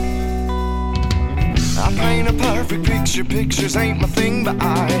paint a perfect picture, pictures ain't my thing, but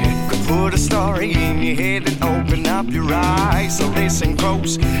I could put a story in your head and open up your eyes. So listen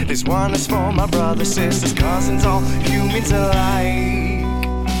close, this one is for my brothers, sisters, cousins, all humans alike.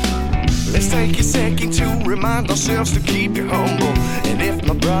 Let's take a second to remind ourselves to keep you humble. And if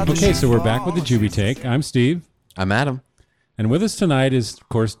my brother Okay, so we're back with the Jubie Take. I'm Steve. I'm Adam. And with us tonight is, of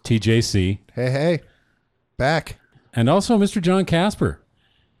course, TJC. Hey. Back. And also Mr. John Casper.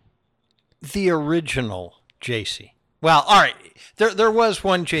 The original JC. Well, all right. There was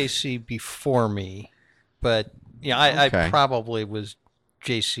one JC before me, but yeah, I probably was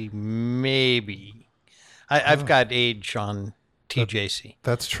JC maybe. I've got age on TJC.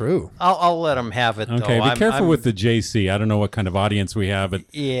 That's true. I'll let him have it, though. Okay, be careful with the JC. I don't know what kind of audience we have, but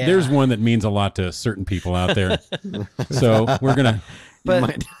there's one that means a lot to certain people out there. So we're going to...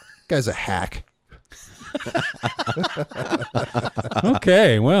 But guy's a hack.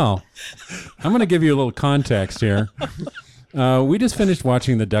 Okay, well, I'm going to give you a little context here. We just finished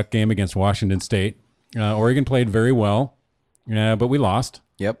watching the Duck game against Washington State. Oregon played very well, but we lost.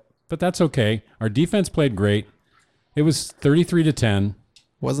 Yep. But that's okay. Our defense played great. It was 33-10.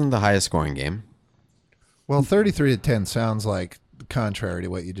 Wasn't the highest scoring game. Well, 33-10 sounds like contrary to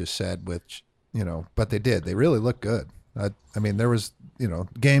what you just said, which, but they did. They really looked good. I mean, there was,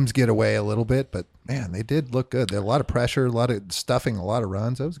 games get away a little bit, but man, they did look good. There had a lot of pressure, a lot of stuffing, a lot of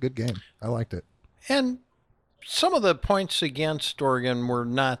runs. That was a good game. I liked it. And some of the points against Oregon were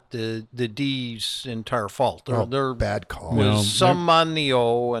not the D's entire fault. They're bad call. Was some on the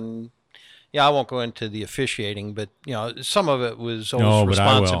O, and I won't go into the officiating, but some of it was O's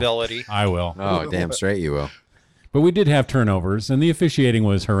responsibility. I will. Oh, damn straight you will. But we did have turnovers, and the officiating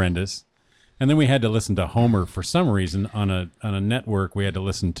was horrendous. And then we had to listen to Homer for some reason on a network. We had to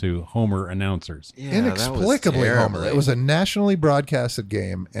listen to Homer announcers. Yeah, inexplicably Homer. It was a nationally broadcasted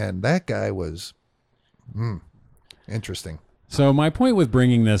game, and that guy was interesting. So my point with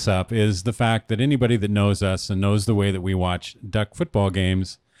bringing this up is the fact that anybody that knows us and knows the way that we watch Duck football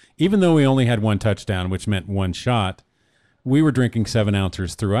games, even though we only had one touchdown, which meant one shot, we were drinking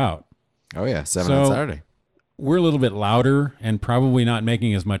 7-ounces throughout. Oh yeah, 7 on Saturday. We're a little bit louder and probably not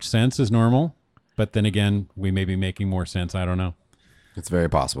making as much sense as normal. But then again, we may be making more sense. I don't know. It's very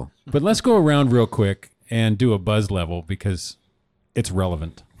possible. But let's go around real quick and do a buzz level because it's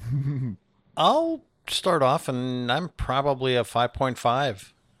relevant. I'll start off, and I'm probably a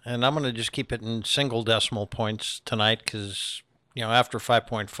 5.5. And I'm going to just keep it in single decimal points tonight because, after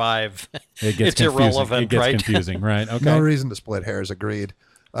 5.5, it's irrelevant, It gets right? confusing, right? Okay. No reason to split hairs. Agreed.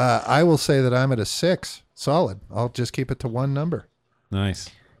 I will say that I'm at a 6. Solid. I'll just keep it to one number.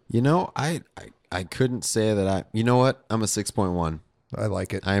 Nice. I couldn't say that you know what? I'm a 6.1. I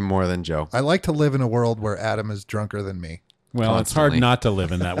like it. I'm more than Joe. I like to live in a world where Adam is drunker than me. Well, Constantly. It's hard not to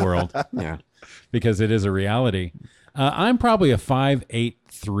live in that world. Yeah. Because it is a reality. I'm probably a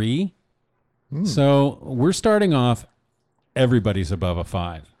 5.83. So we're starting off, everybody's above a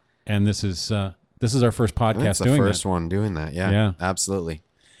 5. And this is our first podcast That's the doing first that. one doing that. Yeah, absolutely.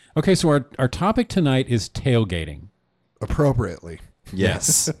 Okay, so our topic tonight is tailgating. Appropriately.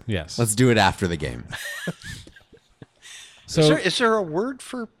 Yes. Yes. Let's do it after the game. So Is there a word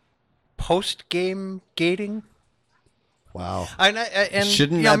for post-game gating? Wow. And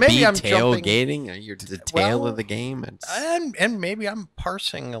shouldn't that maybe be I'm tailgating? You're the tail of the game. And maybe I'm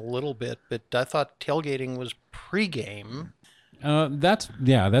parsing a little bit, but I thought tailgating was pre-game. that's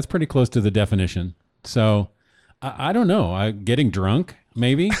pretty close to the definition. So I don't know. Getting drunk,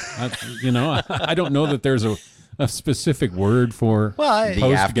 maybe. I don't know that there's a specific word for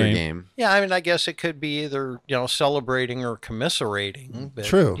the after game. Yeah, I guess it could be either celebrating or commiserating. But,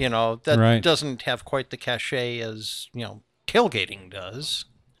 True. That doesn't have quite the cachet as tailgating does.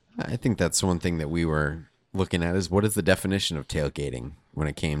 I think that's one thing that we were looking at is what is the definition of tailgating when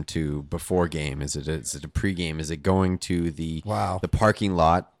it came to before game? Is it a pregame? Is it going to the parking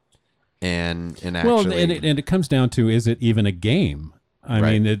lot and actually? Well, and it comes down to, is it even a game? I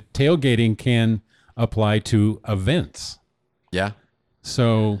mean, tailgating can apply to events. Yeah.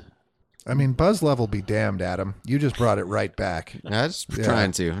 So, buzz level be damned, Adam. You just brought it right back. I'm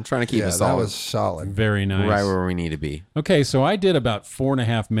trying to keep us all that was solid. Very nice. Right where we need to be. Okay, so I did about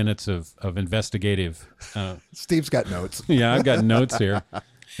 4.5 minutes of investigative. Steve's got notes. Yeah, I've got notes here.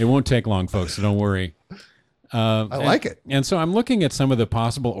 It won't take long, folks, so don't worry. I like it. And so I'm looking at some of the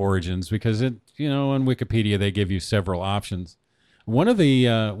possible origins because on Wikipedia they give you several options. One of the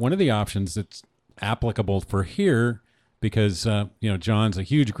options that's applicable for here, because John's a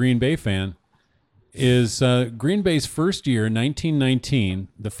huge Green Bay fan, is Green Bay's first year, 1919.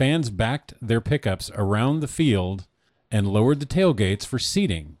 The fans backed their pickups around the field and lowered the tailgates for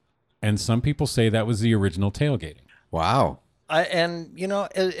seating. and some people say that was the original tailgating. Wow. And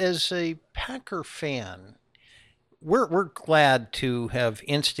as a Packer fan, we're glad to have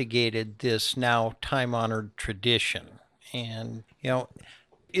instigated this now time-honored tradition. And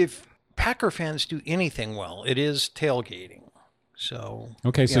if Packer fans do anything well, it is tailgating. So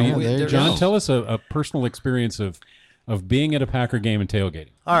okay, so John, tell us a personal experience of being at a Packer game and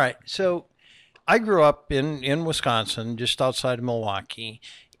tailgating. All right, so I grew up in Wisconsin, just outside of Milwaukee,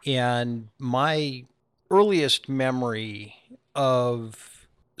 and my earliest memory of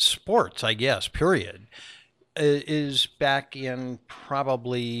sports, I guess, period, is back in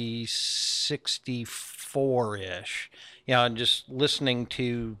probably 64-ish. And just listening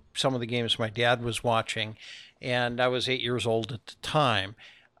to some of the games my dad was watching, and I was 8 years old at the time.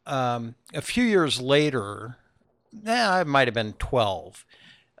 A few years later, I might have been 12,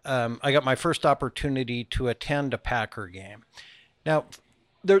 I got my first opportunity to attend a Packer game. Now,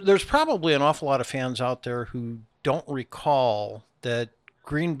 there's probably an awful lot of fans out there who don't recall that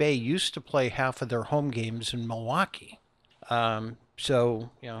Green Bay used to play half of their home games in Milwaukee.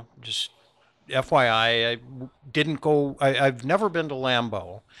 So, just FYI, I didn't go, I've never been to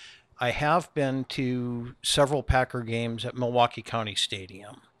Lambeau. I have been to several Packer games at Milwaukee County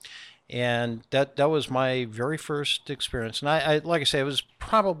Stadium. And that was my very first experience. And I like I say, it was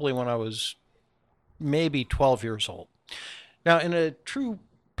probably when I was maybe 12 years old. Now, in a true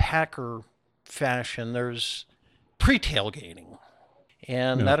Packer fashion, there's pre-tailgating.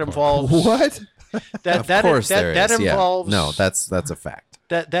 And that involves... What? Of course there is. Involves... Yeah. No, that's a fact.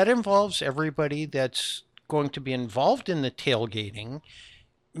 That involves everybody that's going to be involved in the tailgating,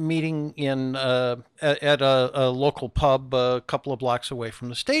 meeting in at a local pub a couple of blocks away from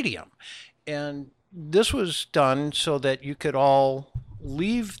the stadium. And this was done so that you could all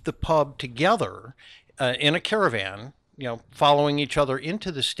leave the pub together in a caravan, following each other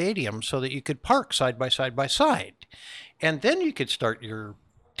into the stadium so that you could park side by side by side. And then you could start your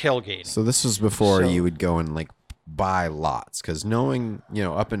tailgating. So this was before you would go and buy lots, because knowing,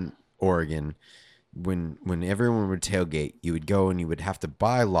 up in Oregon, when everyone would tailgate, you would go and you would have to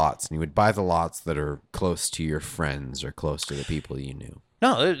buy lots, and you would buy the lots that are close to your friends or close to the people you knew.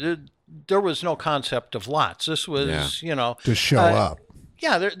 No, there was no concept of lots. This was, to show up.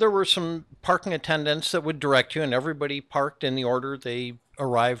 Yeah, there were some parking attendants that would direct you, and everybody parked in the order they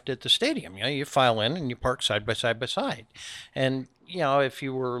arrived at the stadium. You file in and you park side by side by side. And, if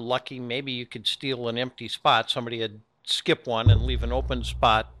you were lucky, maybe you could steal an empty spot. Somebody had skip one and leave an open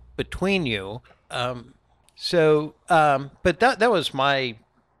spot between you. But that was my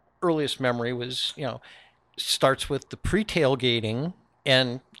earliest memory was, starts with the pre-tailgating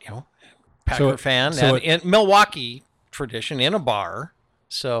and, Packer fan and Milwaukee tradition in a bar.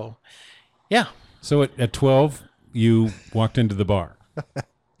 So, yeah. So at 12, you walked into the bar.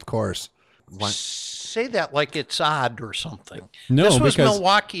 Of course. Say that like it's odd or something. No, this was because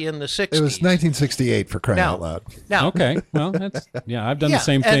Milwaukee in the 60s. It was 1968 for crying out loud. Now, okay. Well, I've done the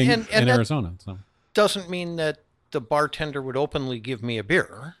same thing in Arizona. So doesn't mean that the bartender would openly give me a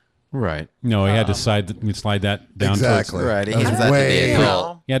beer. Right. No, he had to slide that down. Exactly. Right. He hands that to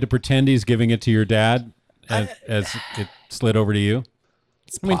the He had to pretend he's giving it to your dad as it slid over to you.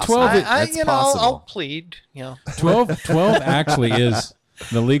 I mean, 12. That's possible. I'll plead. 12 actually is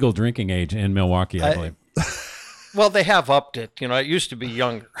the legal drinking age in Milwaukee, I believe. Well, they have upped it. It used to be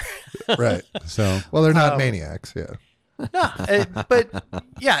younger. Right. So. Well, they're not maniacs. Yeah. No, but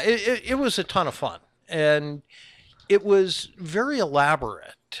yeah, it was a ton of fun, and it was very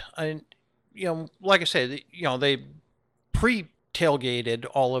elaborate. And like I said, they pre-tailgated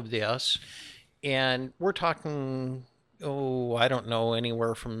all of this, and we're talking, I don't know,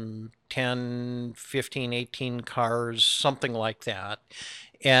 anywhere from 10, 15, 18 cars, something like that,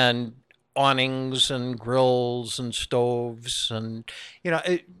 and awnings and grills and stoves, and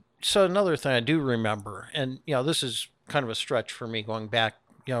so another thing I do remember, and this is kind of a stretch for me going back,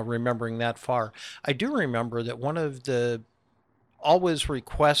 remembering that far. I do remember that one of the always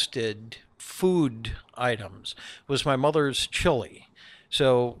requested food items was my mother's chili.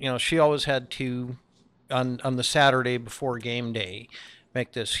 So, she always had to, on the Saturday before game day,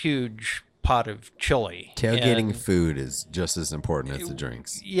 make this huge pot of chili. Tailgating food is just as important as the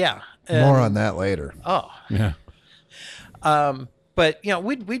drinks. Yeah. More on that later. Oh. Yeah. But,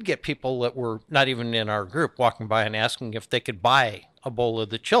 we'd get people that were not even in our group walking by and asking if they could buy a bowl of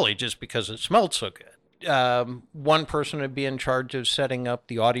the chili just because it smelled so good. One person would be in charge of setting up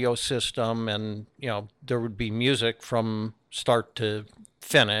the audio system, and, there would be music from start to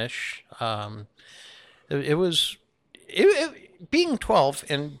finish. It was being 12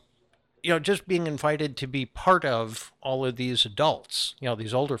 and just being invited to be part of all of these adults,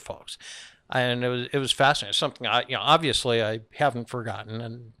 these older folks. And it was fascinating. Something obviously I haven't forgotten.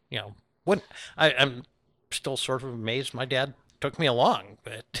 And, I'm still sort of amazed my dad took me along,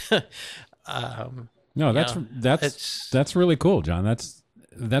 but, no, that's really cool, John.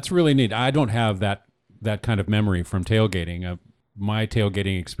 That's really neat. I don't have that kind of memory from tailgating. My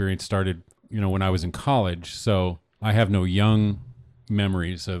tailgating experience started, when I was in college. So I have no young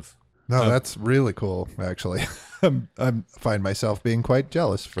memories of. No, that's really cool. Actually, I find myself being quite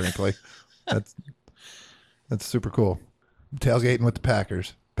jealous, frankly. That's super cool. Tailgating with the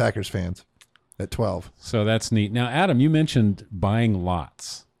Packers fans at 12. So that's neat. Now, Adam, you mentioned buying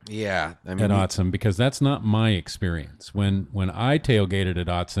lots. Yeah, at Autzen, because that's not my experience. When I tailgated at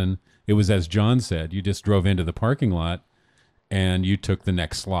Autzen, it was as John said, you just drove into the parking lot and you took the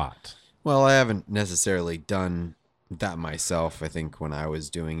next slot. Well, I haven't necessarily done that myself. I think when I was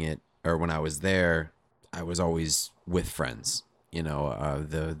doing it, or when I was there, I was always with friends.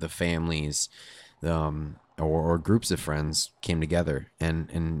 The families, or groups of friends came together,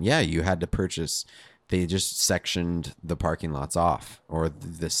 and yeah, you had to purchase. They just sectioned the parking lots off, or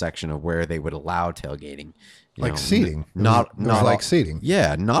the section of where they would allow tailgating. Seating. Not like seating.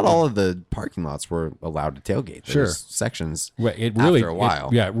 Yeah, not all of the parking lots were allowed to tailgate. There was sections. Well, it really, after a while.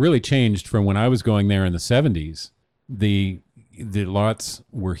 It really changed from when I was going there in the 70s. The lots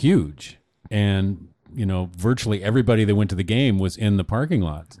were huge, and virtually everybody that went to the game was in the parking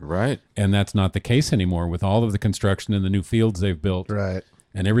lot. Right. And that's not the case anymore with all of the construction and the new fields they've built. Right.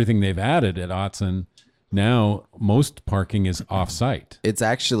 And everything they've added at Autzen. Now, most parking is off-site. It's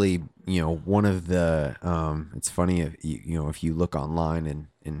actually, one of the, it's funny if if you look online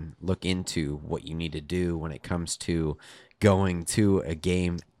and look into what you need to do when it comes to going to a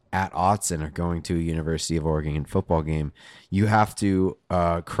game at Autzen or going to a University of Oregon football game, you have to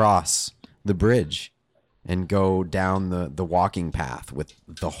cross the bridge and go down the walking path with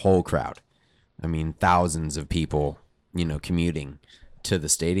the whole crowd. I mean, thousands of people, commuting to the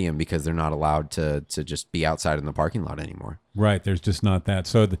stadium because they're not allowed to just be outside in the parking lot anymore. Right. There's just not that.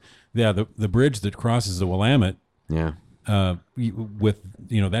 So the bridge that crosses the Willamette, yeah,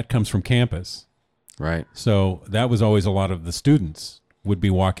 that comes from campus. Right. So that was always a lot of the students would be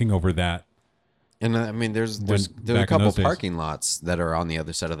walking over that. And I mean, there's a couple parking lots that are on the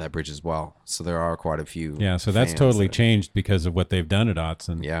other side of that bridge as well. So there are quite a few. Yeah. So that's totally changed because of what they've done at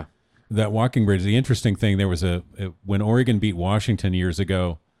Autzen. Yeah. That walking bridge, the interesting thing, there was when Oregon beat Washington years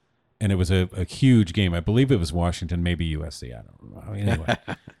ago, and it was a huge game. I believe it was Washington, maybe USC. I don't know. Anyway,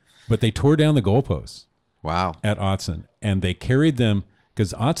 but they tore down the goalposts. Wow. At Autzen, and they carried them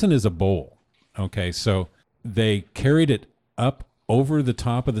because Autzen is a bowl. Okay, so they carried it up over the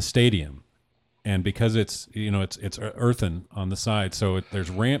top of the stadium, and because it's earthen on the side, so there's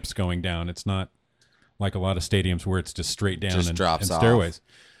ramps going down. It's not like a lot of stadiums where it's just straight down and stairways. Off.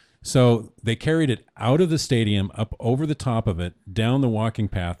 So they carried it out of the stadium, up over the top of it, down the walking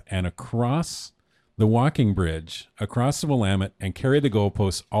path, and across the walking bridge, across the Willamette, and carried the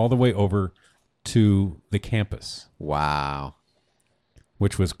goalposts all the way over to the campus. Wow.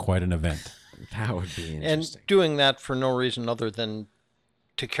 Which was quite an event. That would be interesting. And doing that for no reason other than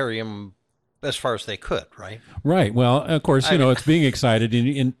to carry them as far as they could, right? Right. Well, of course, it's being excited.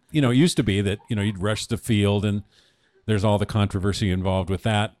 And it used to be that, you'd rush the field and there's all the controversy involved with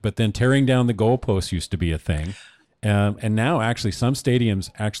that. But then tearing down the goalposts used to be a thing. And now, actually, some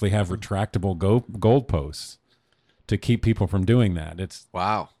stadiums actually have retractable goalposts to keep people from doing that. It's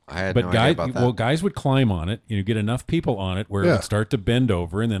wow. I had no idea about that. Well, guys would climb on it. Get enough people on it where it would start to bend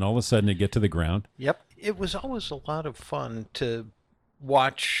over, and then all of a sudden it'd get to the ground. Yep. It was always a lot of fun to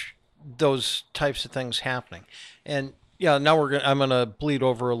watch those types of things happening. And now I'm going to bleed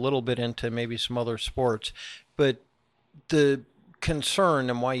over a little bit into maybe some other sports, but the concern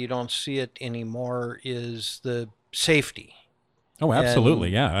and why you don't see it anymore is the safety. Oh,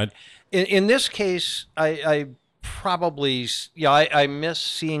 absolutely. And in this case, I probably, I miss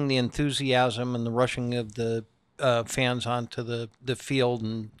seeing the enthusiasm and the rushing of the fans onto the field.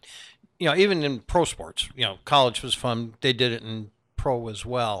 And, even in pro sports, college was fun. They did it in pro as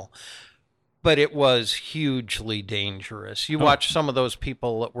well. But it was hugely dangerous. You watch some of those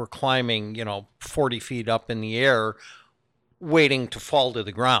people that were climbing, 40 feet up in the air, waiting to fall to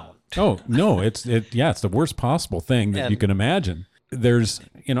the ground. Oh, no, it's the worst possible thing that you can imagine. There's,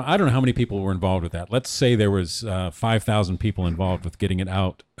 I don't know how many people were involved with that. Let's say there was 5,000 people involved with getting it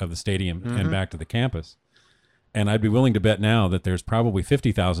out of the stadium and back to the campus. And I'd be willing to bet now that there's probably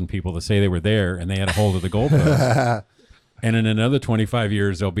 50,000 people that say they were there and they had a hold of the goalpost. And in another 25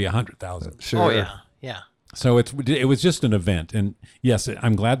 years, there'll be 100,000. Sure. Oh, yeah. Yeah. So it was just an event. And yes,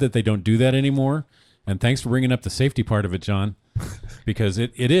 I'm glad that they don't do that anymore. And thanks for bringing up the safety part of it, John, because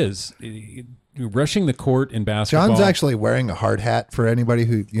it is. Rushing the court in basketball. John's actually wearing a hard hat for anybody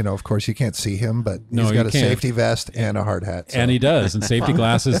who, of course you can't see him, but he's got a safety vest and a hard hat. So. And he does, and safety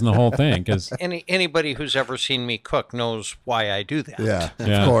glasses and the whole thing. Because anybody who's ever seen me cook knows why I do that. Yeah,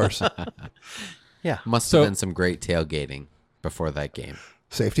 of course. Yeah. Must have been some great tailgating before that game.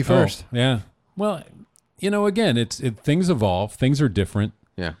 Safety first. Yeah. Well, again, things evolve. Things are different.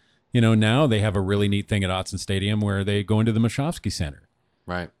 Yeah. Now they have a really neat thing at Autzen Stadium where they go into the Mashofsky Center.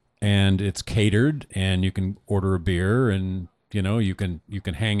 Right. And it's catered, and you can order a beer, and you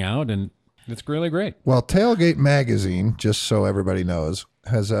can hang out, and it's really great. Well, Tailgate Magazine, just so everybody knows,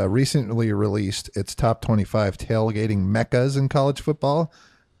 has recently released its top 25 tailgating meccas in college football,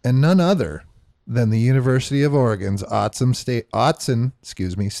 and none other than the University of Oregon's Autzen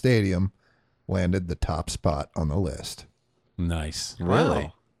Stadium landed the top spot on the list. Nice. Really?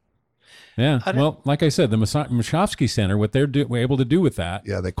 Wow. Yeah. Well, like I said, the Mashofsky Center, what they're able to do with that.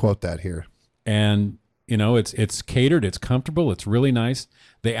 Yeah, they quote that here. And, it's catered, it's comfortable, it's really nice.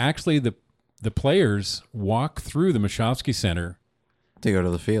 They actually, the players walk through the Mashofsky Center. To go to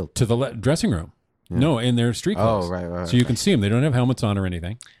the field. To the dressing room. Yeah. No, in their street clothes. Oh, right. So you can see them. They don't have helmets on or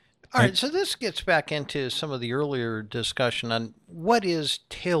anything. All right, so this gets back into some of the earlier discussion on what is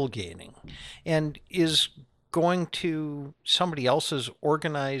tailgating, and is going to somebody else's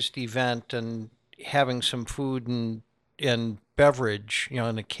organized event and having some food and beverage,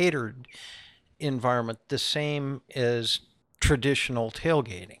 in a catered environment, the same as traditional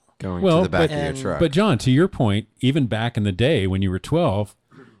tailgating. Going to the back of your truck. But John, to your point, even back in the day when you were 12,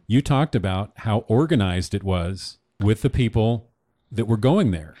 you talked about how organized it was with the people that were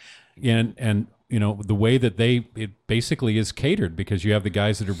going there. And the way that it basically is catered, because you have the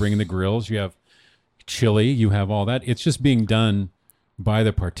guys that are bringing the grills, you have chili, you have all that. It's just being done by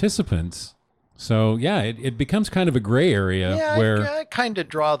the participants. So yeah, it becomes kind of a gray area where I kind of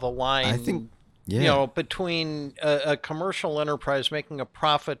draw the line. I think, between a commercial enterprise making a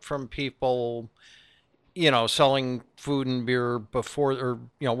profit from people, selling food and beer before, or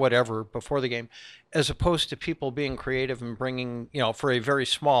whatever before the game, as opposed to people being creative and bringing, for a very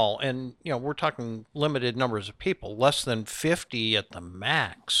small, and we're talking limited numbers of people, less than 50 at the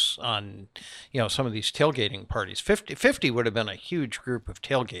max on some of these tailgating parties. 50 would have been a huge group of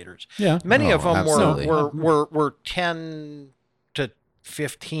tailgaters. Yeah, many of them absolutely. were 10 to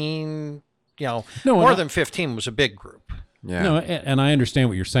 15. No, more than 15 was a big group. Yeah. No, and I understand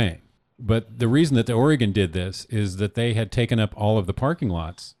what you're saying. But the reason that the Oregon did this is that they had taken up all of the parking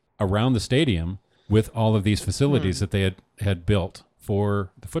lots around the stadium with all of these facilities that they had built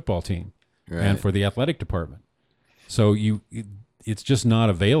for the football team and for the athletic department. So it's just not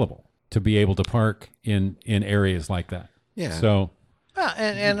available to be able to park in areas like that. Yeah. So.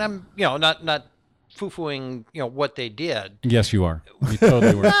 And I'm not foo-fooing what they did. Yes, you are. You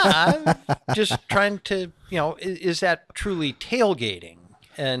totally were. I'm just trying to is that truly tailgating?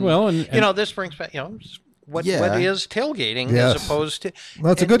 And this brings back what is tailgating as opposed to.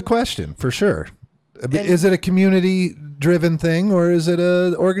 Well, it's a good question for sure. Is it a community-driven thing, or is it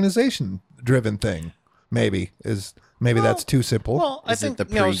a organization-driven thing? Maybe that's too simple. Well, I Is think it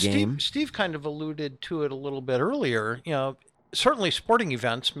the pregame? Steve kind of alluded to it a little bit earlier. Certainly sporting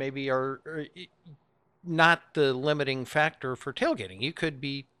events maybe are not the limiting factor for tailgating. You could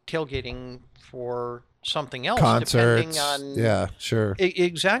be tailgating for something else, concerts, depending on sure,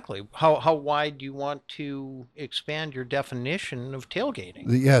 exactly how wide you want to expand your definition of tailgating.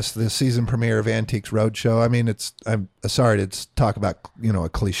 Yes, the season premiere of Antiques Roadshow. I mean, I'm sorry to talk about a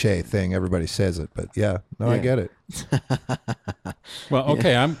cliche thing. Everybody says it, but I get it. Well,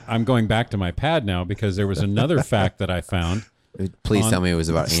 okay, I'm going back to my pad now because there was another fact that I found. Please tell me it was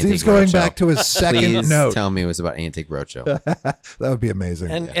about Antique Roadshow. Steve's going back to his second note. Tell me it was about Antique Roadshow. That would be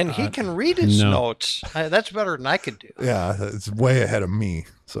amazing. And he can read his notes. That's better than I could do. Yeah, it's way ahead of me.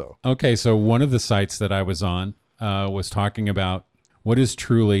 So okay, so one of the sites that I was on was talking about what is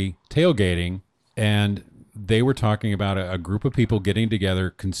truly tailgating, and they were talking about a group of people getting together,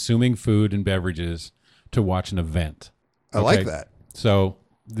 consuming food and beverages to watch an event. I like that. So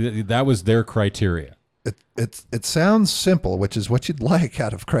that was their criteria. It sounds simple, which is what you'd like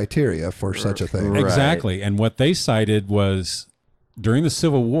out of criteria for such a thing. Right. Exactly. And what they cited was during the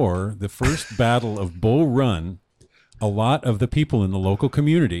Civil War, the first battle of Bull Run, a lot of the people in the local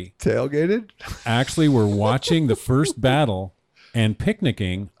community tailgated actually were watching the first battle and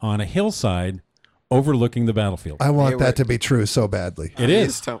picnicking on a hillside overlooking the battlefield. I want that to be true so badly. It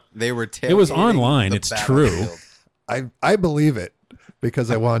is. They were tailgating. It was online. It's true. I believe it. because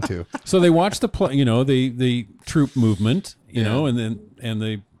I want to. So they watch the the troop movement, and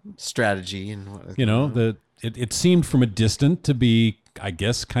the strategy and what, it seemed from a distance to be, I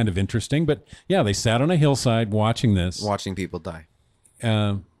guess, kind of interesting. But yeah, they sat on a hillside watching people die.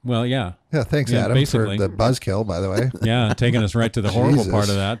 Well, yeah. Yeah, thanks, Adam, basically. for the buzzkill, by the way. Yeah, taking us right to the horrible part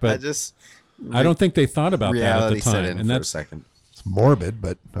of that. But I don't think they thought about that at the time. And that's a second. It's morbid,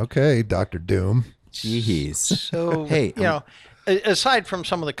 but okay, Dr. Doom. Jeez. So, hey, aside from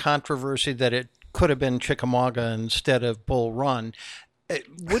some of the controversy that it could have been Chickamauga instead of Bull Run,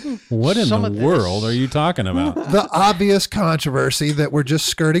 what in the world are you talking about? The obvious controversy that we're just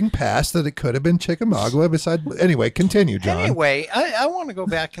skirting past, that it could have been Chickamauga. Anyway, continue, John. Anyway, I want to go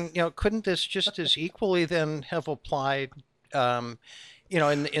back and couldn't this just as equally then have applied, in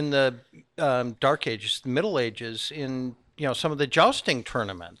the Dark Ages, the Middle Ages, in some of the jousting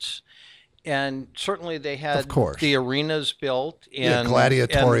tournaments. And certainly they had the arenas built and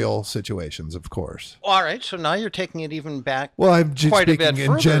gladiatorial situations, of course. All right, so now you're taking it even back. Well, I'm just quite speaking a bit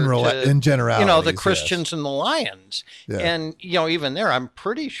in generality. The Christians and the Lions, and even there, I'm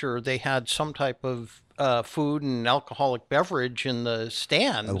pretty sure they had some type of food and alcoholic beverage in the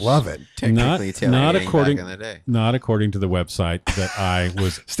stands. I love it. Not according back in the day. Not according to the website that I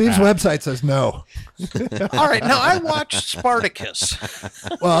was. Steve's website says no. All right, now I watched Spartacus.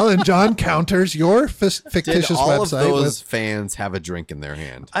 Well, and John counters your fictitious all website. All of those fans have a drink in their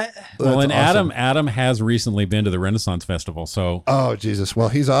hand. Awesome. Adam has recently been to the Renaissance Festival, so. Oh Jesus! Well,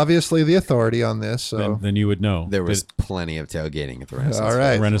 he's obviously the authority on this, so then you would know. There was plenty of tailgating at the Renaissance. All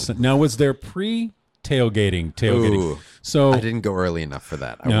right, Renaissance. Now, was there tailgating? Ooh, so I didn't go early enough for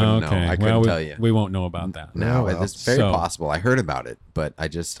that. I wouldn't know. I couldn't tell you. We won't know about that. No, it's very possible. I heard about it, but I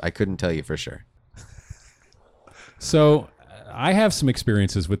couldn't tell you for sure. So I have some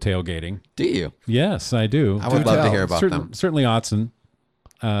experiences with tailgating. Do you? Yes, I do. I would love to hear about them. Certainly Autzen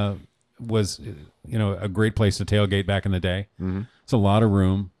was a great place to tailgate back in the day. Mm-hmm. It's a lot of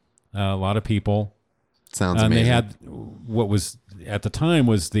room, a lot of people. Sounds amazing. And they had what was at the time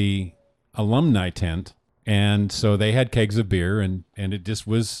was the alumni tent, and so they had kegs of beer, and it just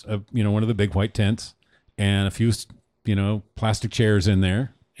was one of the big white tents and a few plastic chairs in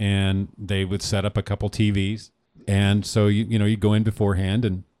there, and they would set up a couple TVs, and so you go in beforehand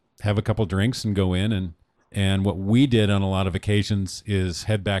and have a couple drinks and go in, and what we did on a lot of occasions is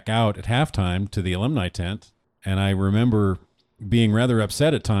head back out at halftime to the alumni tent. And I remember being rather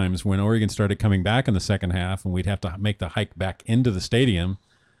upset at times when Oregon started coming back in the second half, and we'd have to make the hike back into the stadium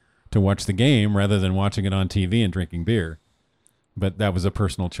to watch the game rather than watching it on TV and drinking beer. But that was a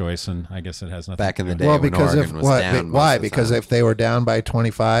personal choice, and I guess it has nothing back in the to do. day. Well, when because Oregon was down. why? Because if they were down by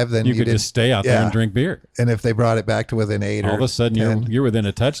 25, then you could just stay out there and drink beer. And if they brought it back to within 8, all of a sudden you're within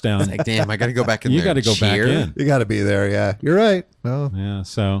a touchdown. It's like, damn, I got to go back in. You got to go back in. You got to be there. Yeah, you're right. No. Yeah.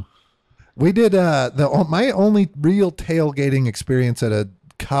 So we did my only real tailgating experience at a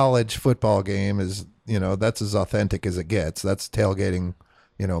college football game is that's as authentic as it gets. That's tailgating.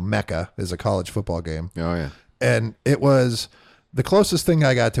 Mecca is a college football game. Oh yeah. And it was the closest thing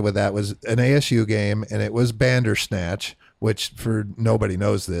I got to with that was an ASU game, and it was Bandersnatch, which for nobody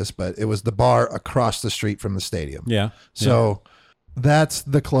knows this, but it was the bar across the street from the stadium. Yeah. So that's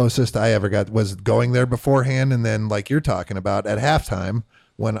the closest I ever got, was going there beforehand, and then like you're talking about at halftime,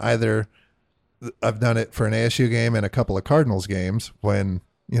 when either I've done it for an ASU game and a couple of Cardinals games when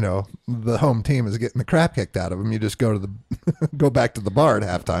the home team is getting the crap kicked out of them. You just go back to the bar at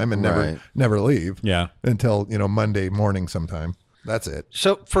halftime and never leave. Yeah. Until, Monday morning sometime. That's it.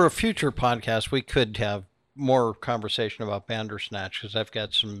 So for a future podcast, we could have more conversation about Bandersnatch, because I've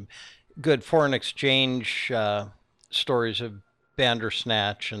got some good foreign exchange stories of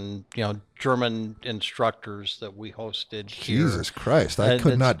Bandersnatch and, German instructors that we hosted here. Jesus Christ. I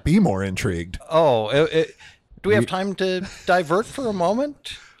could not be more intrigued. Oh, do we have time to divert for a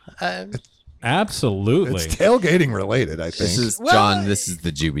moment? Absolutely. It's tailgating related, I think. This is John. This is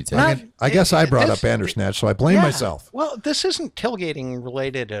the Jubie take. I guess I brought up Bandersnatch, so I blame myself. Well, this isn't tailgating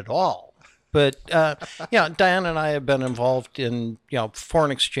related at all. But Diane and I have been involved in foreign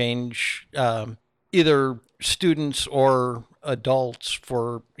exchange, either students or adults,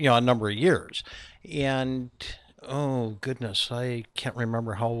 for a number of years, and oh goodness, I can't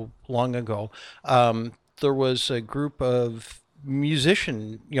remember how long ago. There was a group of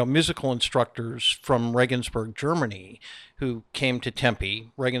musical instructors from Regensburg, Germany, who came to Tempe,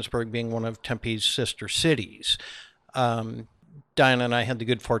 Regensburg being one of Tempe's sister cities. Diana and I had the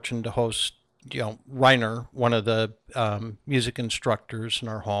good fortune to host, Reiner, one of the music instructors in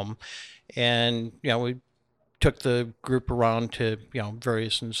our home. And, we took the group around to,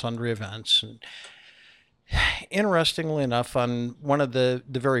 various and sundry events. And interestingly enough, on one of the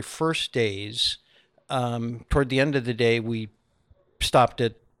very first days, toward the end of the day, we stopped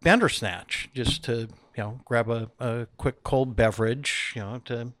at Bandersnatch just to, grab a quick cold beverage,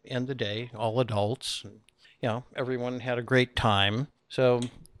 to end the day, all adults. And, everyone had a great time. So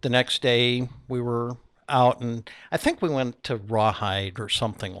the next day we were out, and I think we went to Rawhide or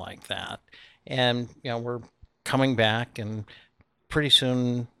something like that. And, we're coming back, and pretty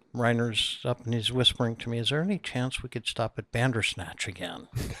soon Reiner's up and he's whispering to me, is there any chance we could stop at Bandersnatch again?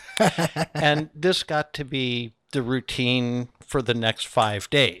 And this got to be the routine for the next 5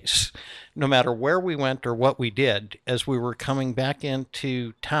 days. No matter where we went or what we did, as we were coming back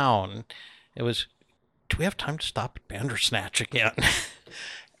into town, it was, do we have time to stop at Bandersnatch again?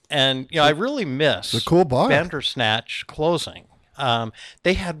 And, I really miss the cool bar. Bandersnatch closing.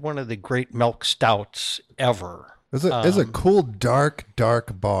 They had one of the great milk stouts ever. It's a cool, dark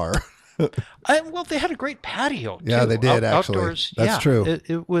bar. Well, they had a great patio, too. Yeah, they did, actually. Outdoors. That's true.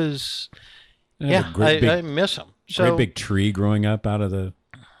 It was, I miss them. So, great big tree growing up out of the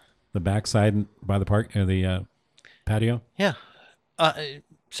backside by the park, the patio. Yeah.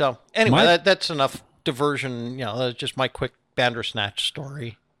 So, anyway, that's enough diversion. That's just my quick Bandersnatch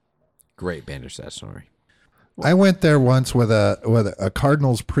story. Great Bandersnatch story. I went there once with a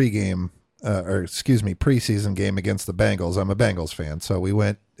Cardinals preseason game against the Bengals. I'm a Bengals fan, so we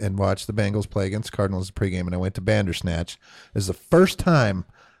went and watched the Bengals play against Cardinals pregame, and I went to Bandersnatch. It was the first time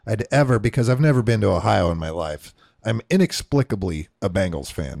I'd ever, because I've never been to Ohio in my life. I'm inexplicably a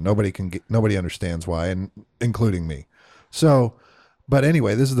Bengals fan. Nobody understands why, and including me. So, but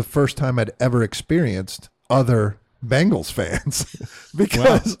anyway, this is the first time I'd ever experienced other Bengals fans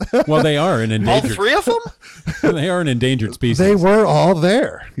because well, they are an endangered. All three of them? They are an endangered species. They were all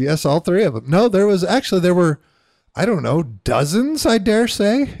there. Yes, all three of them. No, there were, I don't know, dozens, I dare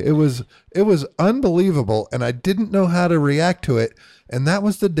say. It was unbelievable, and I didn't know how to react to it. And that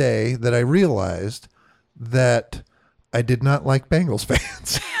was the day that I realized that I did not like Bengals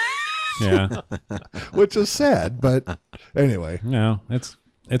fans. Yeah. Which is sad, but anyway. No, it's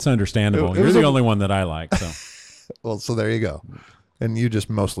understandable. You're the only one that I like, so. Well, so there you go. And you just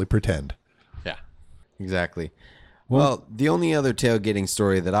mostly pretend. Yeah, exactly. Well, the only other tailgating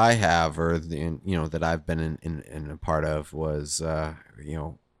story that I have, or that I've been in a part of, was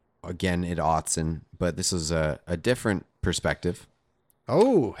again at Autzen, but this is a different perspective.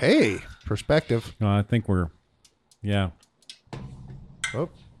 Oh, hey, perspective. I think yeah.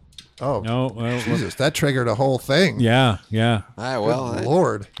 Oh, no, Jesus, that triggered a whole thing. Yeah. All right, well, Good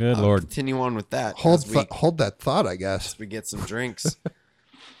Lord. Good Lord. Continue on with that. Hold that thought, I guess. As we get some drinks.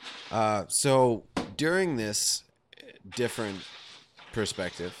 So during this different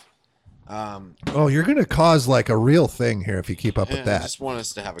perspective. You're going to cause like a real thing here if you keep up with that. I just want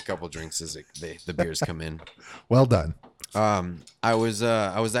us to have a couple drinks as the beers come in. Well done. I was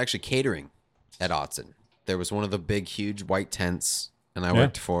actually catering at Autzen. There was one of the big, huge white tents. And I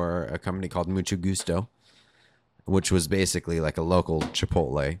worked for a company called Mucho Gusto, which was basically like a local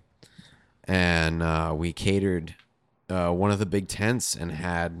Chipotle. And we catered one of the big tents and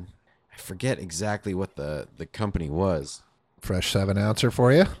had, I forget exactly what the company was. Fresh 7-ouncer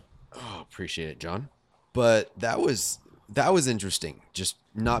for you. Oh, appreciate it, John. But that was interesting. Just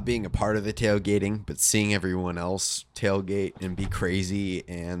not being a part of the tailgating, but seeing everyone else tailgate and be crazy,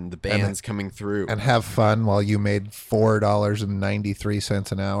 and the bands coming through and have fun while you made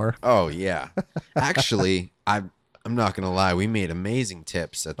 $4.93 an hour. Oh yeah, actually, I'm not gonna lie. We made amazing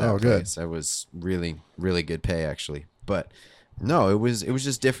tips at that place. That was really, really good pay actually. But no, it was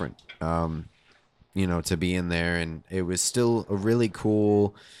just different. To be in there, and it was still a really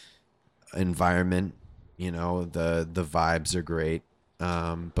cool environment. The vibes are great,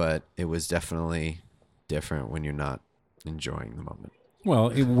 but it was definitely different when you're not enjoying the moment. Well,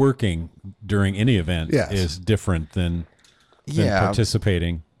 working during any event is different than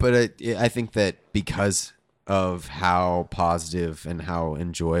participating. But I think that because of how positive and how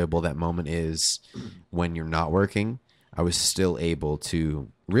enjoyable that moment is when you're not working, I was still able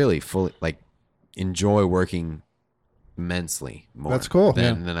to really fully enjoy working immensely more. That's cool.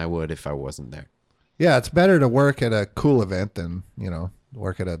 Than I would if I wasn't there. Yeah, it's better to work at a cool event than,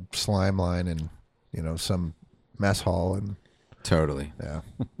 work at a slime line and, some mess hall and totally. Yeah.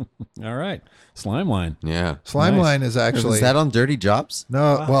 All right. Slime line. Yeah. Slime line is actually... Is that on Dirty Jobs? No,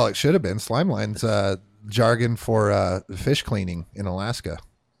 wow. Well, it should have been. Slime line's jargon for fish cleaning in Alaska.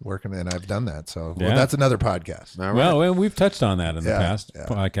 Working, and I've done that. So that's another podcast. Right. Well, we've touched on that in the past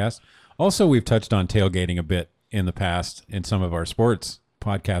podcast. Also, we've touched on tailgating a bit in the past in some of our sports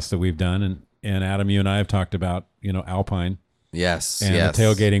podcasts that we've done. And Adam, you and I have talked about, Alpine Yes, and yes. the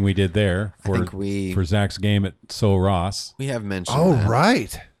tailgating we did there I for think Zach's game at Sol Ross. we have mentioned Oh, that.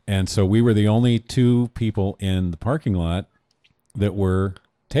 right. And so we were the only two people in the parking lot that were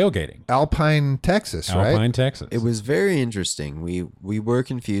tailgating. Alpine, Texas, right? Alpine, Texas. It was very interesting. We were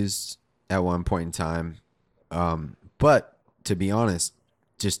confused at one point in time, but to be honest,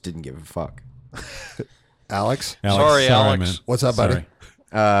 just didn't give a fuck. Alex? Sorry, Alex. Man. What's up, buddy?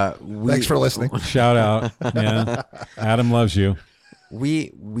 Thanks for listening. Shout out. Yeah. Adam loves you.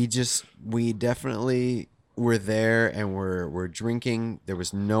 We definitely were there and we're drinking. There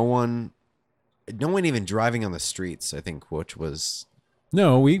was no one even driving on the streets, I think, which was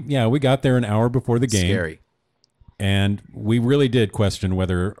No, we got there an hour before the game. scary. And we really did question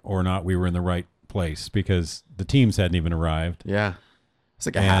whether or not we were in the right place because the teams hadn't even arrived. Yeah. It's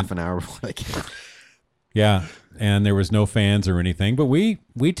like a And- half an hour before they came. Yeah. And there was no fans or anything, but we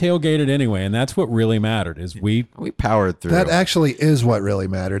tailgated anyway, and that's what really mattered is we powered through. That actually is what really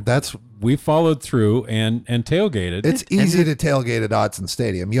mattered. we followed through and tailgated. It's easy to tailgate at Autzen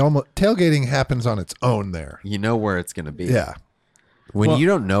Stadium. Tailgating happens on its own there. You know where it's going to be. Yeah. When you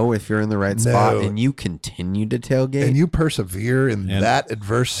don't know if you're in the right spot No. and you continue to tailgate, And you persevere in And that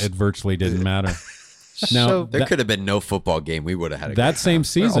adverse. it virtually didn't matter. Now, So there could have been no football game. We would have had a that great same time.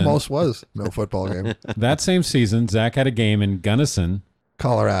 season, almost was no football game. that same season, Zach had a game in Gunnison,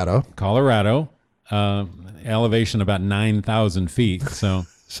 Colorado. Colorado, elevation about 9,000 feet. So,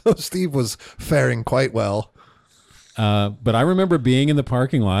 So Steve was faring quite well. but I remember being in the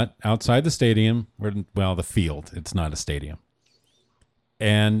parking lot outside the stadium, the field. It's not a stadium.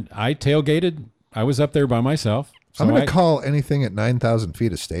 And I tailgated. I was up there by myself. So I'm going to call anything at 9,000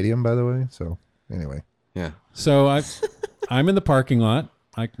 feet a stadium, by the way. So anyway. Yeah. So I'm in the parking lot.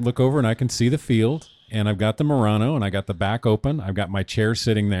 I look over and I can see the field, and I've got the Murano, and I got the back open. I've got my chair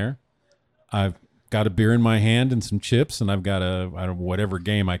sitting there. I've got a beer in my hand and some chips, and I've got whatever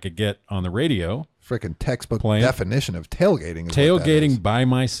game I could get on the radio. Freaking textbook Playing. definition of tailgating. Is Tailgating by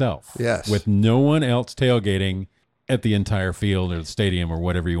myself. Yes. With no one else tailgating at the entire field or the stadium or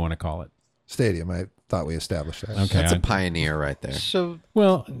whatever you want to call it. Stadium. I thought we established that. Okay. That's a pioneer right there. so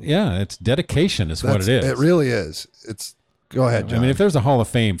Well, yeah, it's dedication is what it is. It really is. Go ahead, John. I mean, if there's a Hall of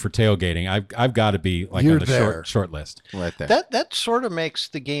Fame for tailgating, I've got to be like You're on the there. short list. Right there. that sort of makes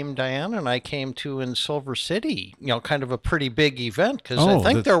the game Diana and I came to in Silver City, kind of a pretty big event because I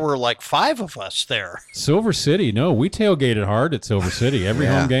think there were like 5 of us there. Silver City, no, we tailgated hard at Silver City every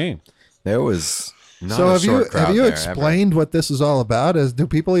Yeah. home game. There was not so a have short you crowd have you there, explained what this is all about? Do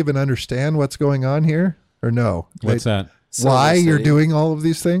people even understand what's going on here, or no? What's that? Why Silver you're City. doing all of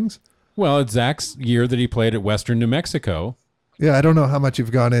these things? Well, it's Zach's year that he played at Western New Mexico. Yeah, I don't know how much you've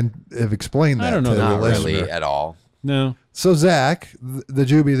gone in have explained that. I don't know to that the Not Not listener. really at all. No. So Zach, the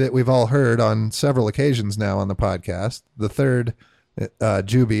Jubie that we've all heard on several occasions now on the podcast, the third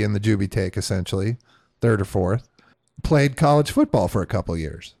Jubie in the Jubie take, essentially, third or fourth, played college football for a couple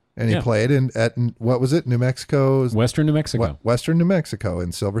years, and he Yeah. played at what was it, New Mexico, Western New Mexico. Western New Mexico,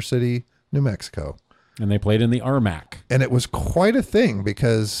 in Silver City, New Mexico, And they played in the RMAC. and it was quite a thing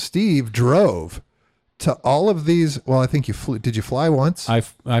because Steve drove to all of these. Well, I think you flew. Did you fly once? I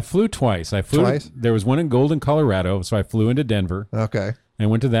flew twice. I flew. Twice? There was one in Golden, Colorado, so I flew into Denver Okay.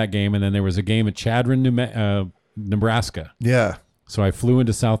 and went to that game, and then there was a game at Chadron, Nebraska. Yeah, So I flew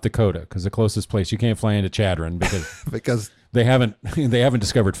into South Dakota because the closest place you can't fly into Chadron because because they haven't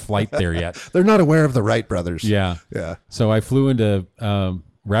discovered flight there yet. they're not aware of the Wright brothers. Yeah. Yeah. So I flew into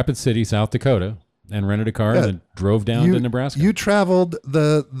Rapid City, South Dakota, and rented a car and then drove down to Nebraska. You traveled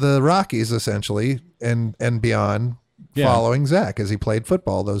the Rockies essentially and beyond, Yeah. following Zach as he played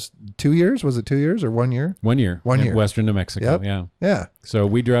football those 2 years. Was it 2 years or 1 year? 1 year. 1 in year. Western New Mexico. Yep. Yeah. Yeah. So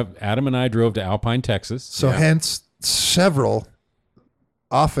Adam and I drove to Alpine, Texas. So hence several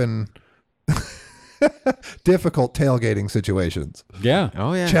often difficult tailgating situations, Yeah.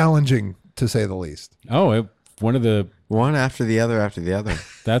 Oh yeah. challenging to say the least. Oh, one of the One after the other after the other.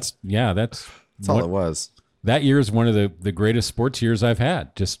 that's That's all it was. that year is one of the greatest sports years I've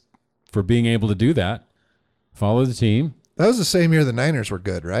had. Just for being able to do that, follow the team. That was the same year the Niners were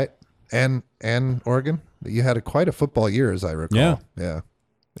good, right? And Oregon. You had quite a football year, as I recall. Yeah. Yeah.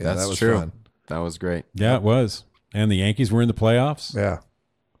 That's that was true. fun. That was great. Yeah, it was. And the Yankees were in the playoffs. Yeah.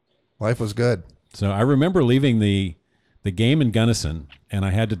 Life was good. So I remember leaving the game in Gunnison, and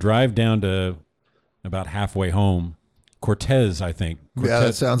I had to drive down to about halfway home, Cortez, I think. Yeah,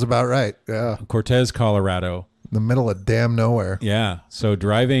 that sounds about right. Yeah. Cortez, Colorado. The middle of damn nowhere. Yeah. So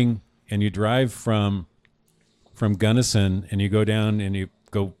driving, and you drive from Gunnison, and you go down and you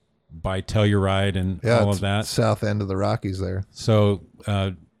go by Telluride and Yeah, all it's of that. south end of the Rockies there. So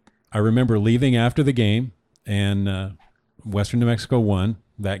I remember leaving after the game, and Western New Mexico won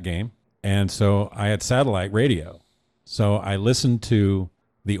that game. And so I had satellite radio. So I listened to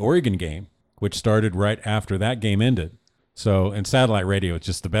the Oregon game, which started right after that game ended. So, and satellite radio is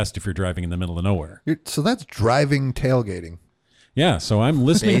just the best if you're driving in the middle of nowhere. So that's driving tailgating. Yeah, so I'm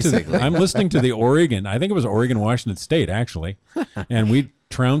listening to the Oregon. I think it was Oregon Washington State actually, and we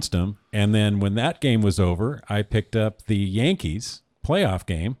trounced them. And then when that game was over, I picked up the Yankees playoff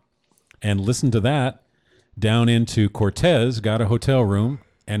game and listened to that down into Cortez. Got a hotel room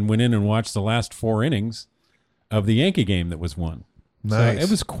and went in and watched the last 4 innings of the Yankee game that was won. Nice. So it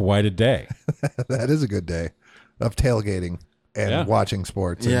was quite a day. That is a good day of tailgating and watching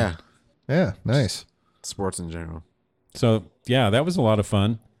sports. Yeah. Yeah, nice. Sports in general. So, yeah, that was a lot of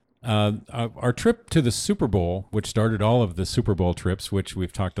fun. Our trip to the Super Bowl, which started all of the Super Bowl trips, which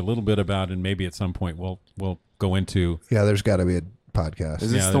we've talked a little bit about, and maybe at some point we'll go into. Yeah, there's got to be a podcast.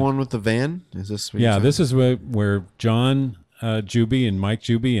 Is this the one with the van? Is this? Yeah, this is where John Jubie and Mike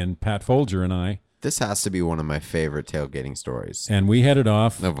Jubie and Pat Folger and I. This has to be one of my favorite tailgating stories. And we headed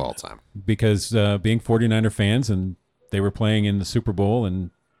off of all time because being 49er fans, and they were playing in the Super Bowl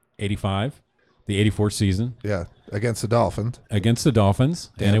in '85. The 84 season. Yeah, against the Dolphins.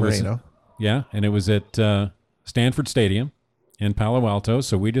 Dan Marino. And it was at Stanford Stadium in Palo Alto.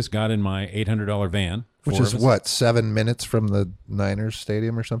 So we just got in my $800 van. Which is what, 7 minutes from the Niners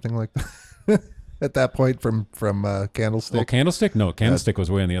stadium or something like that? At that point from Candlestick? Well, Candlestick? No, Candlestick was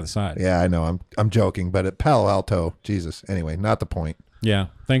way on the other side. Yeah, I know. I'm joking. But at Palo Alto, Jesus. Anyway, not the point. Yeah,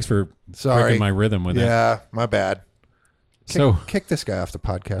 thanks for breaking my rhythm with that. Yeah, my bad. Kick this guy off the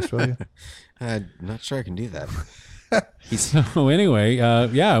podcast, will you? I'm not sure I can do that. So anyway,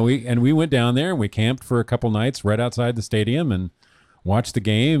 we went down there and we camped for a couple nights right outside the stadium and watched the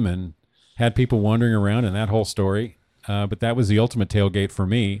game and had people wandering around and that whole story. But that was the ultimate tailgate for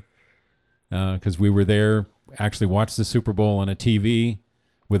me because we were there, actually watched the Super Bowl on a TV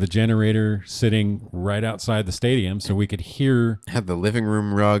with a generator sitting right outside the stadium so we could hear. Had the living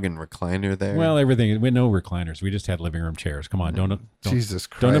room rug and recliner there. Well, everything. We had no recliners. We just had living room chairs. Come on, don't Jesus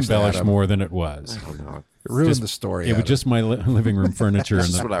Christ, don't embellish Adam. more than it was. I don't know. It ruined the story. It was just my living room furniture.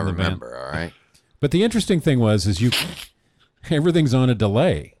 That's what I remember. All right. But the interesting thing was everything's on a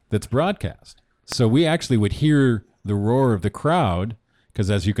delay that's broadcast. So we actually would hear the roar of the crowd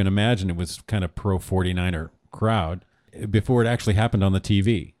because, as you can imagine, it was kind of pro 49er crowd before it actually happened on the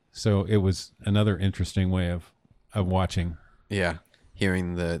TV. So it was another interesting way of watching. Yeah.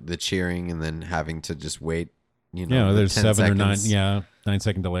 Hearing the cheering and then having to just wait, there's 7 seconds. or 9,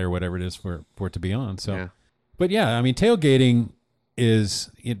 9-second delay or whatever it is for it to be on. So, But yeah, I mean, tailgating is,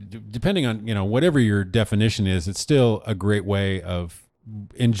 depending on, whatever your definition is, it's still a great way of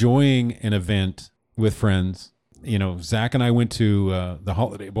enjoying an event with friends. Zach and I went to the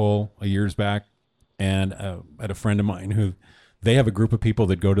Holiday Bowl a years back, and at a friend of mine who they have a group of people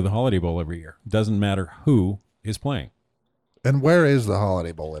that go to the Holiday Bowl every year. Doesn't matter who is playing. And where is the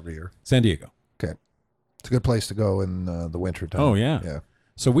Holiday Bowl every year? San Diego. Okay. It's a good place to go in the winter time. Oh, yeah. Yeah.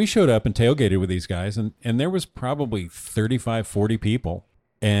 So we showed up and tailgated with these guys, and there was probably 35, 40 people,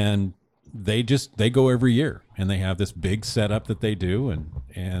 and they go every year, and they have this big setup that they do,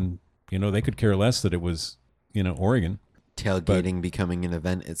 and they could care less that it was, Oregon. Tailgating becoming an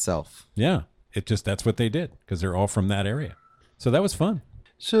event itself. Yeah. That's what they did because they're all from that area. So that was fun.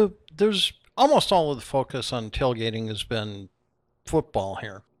 So there's almost all of the focus on tailgating has been football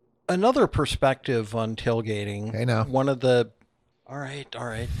here. Another perspective on tailgating. Hey, now. One of the, all right,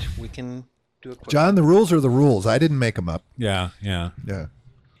 we can do a quick. John, the rules are the rules. I didn't make them up. Yeah.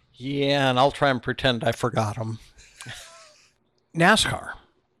 Yeah, and I'll try and pretend I forgot them. NASCAR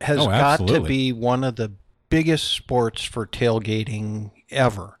has got to be one of the biggest sports for tailgating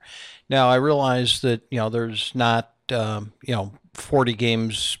ever. Now, I realize that, there's not, 40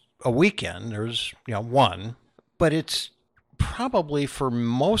 games a weekend. There's, one. But it's probably for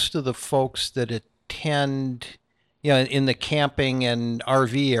most of the folks that attend, in the camping and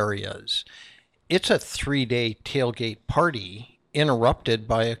RV areas, it's a 3-day tailgate party interrupted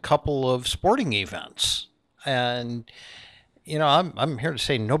by a couple of sporting events. And, I'm here to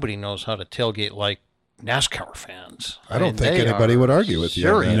say nobody knows how to tailgate like NASCAR fans. I don't think anybody would argue with you.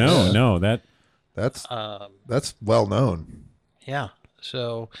 No, that's well known. Yeah.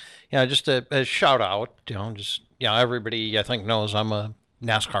 So, just a shout out, everybody I think knows I'm a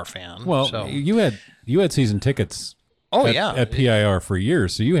NASCAR fan. Well, so. you had season tickets at PIR for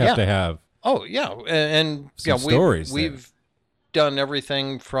years, so you have to have and stories. We've done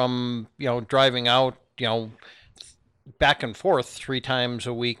everything from, driving out, back and forth 3 times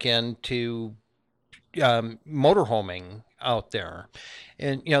a weekend to motorhoming out there.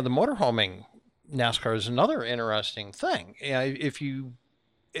 And, the motorhoming NASCAR is another interesting thing. If you,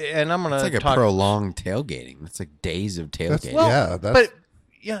 and I'm going to It's like a prolonged tailgating. It's like days of tailgating. But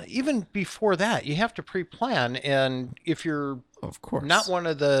even before that, you have to pre-plan. And if you're of course not one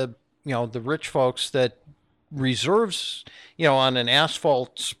of the, the rich folks that reserves, on an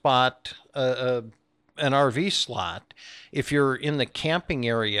asphalt spot, an RV slot, if you're in the camping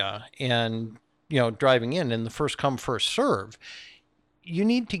area and, driving in the first come, first serve, you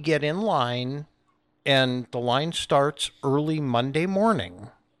need to get in line, and the line starts early Monday morning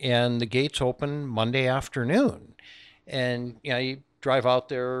and the gates open Monday afternoon. And, you drive out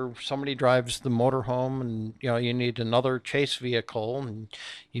there, somebody drives the motorhome, and, you need another chase vehicle, and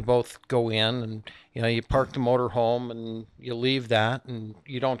you both go in, and, you park the motorhome and you leave that, and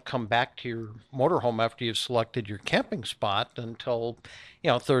you don't come back to your motorhome after you've selected your camping spot until,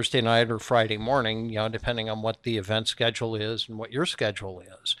 Thursday night or Friday morning, depending on what the event schedule is and what your schedule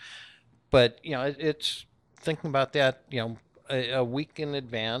is. But, it's thinking about that, a week in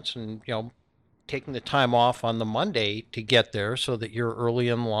advance, and, taking the time off on the Monday to get there so that you're early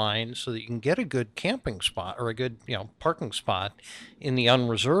in line, so that you can get a good camping spot or a good, parking spot in the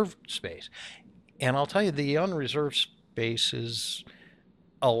unreserved space. And I'll tell you, the unreserved space is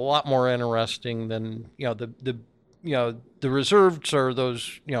a lot more interesting than, the reserveds are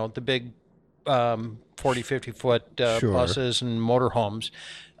those, the big 40, 50 foot buses and motorhomes.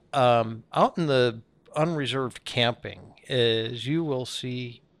 Out in the unreserved camping is you will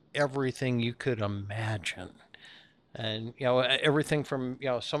see everything you could imagine. And, everything from,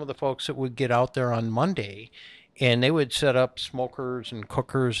 some of the folks that would get out there on Monday, and they would set up smokers and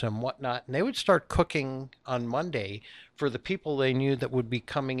cookers and whatnot, and they would start cooking on Monday for the people they knew that would be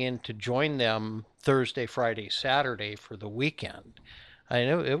coming in to join them Thursday, Friday, Saturday for the weekend. I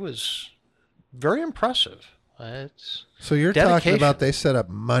know it was very impressive. So you're talking about they set up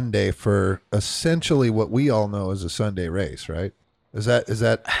Monday for essentially what we all know as a Sunday race, right? Is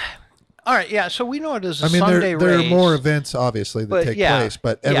that all right? Yeah. So we know it as a Sunday race. There are more events, obviously, that take place,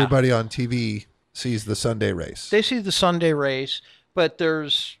 but everybody on TV sees the Sunday race. They see the Sunday race, but there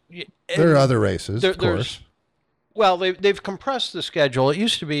are other races, of course. Well, they've compressed the schedule. It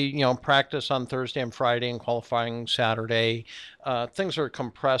used to be, practice on Thursday and Friday and qualifying Saturday. Things are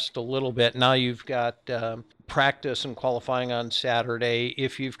compressed a little bit. Now you've got practice and qualifying on Saturday.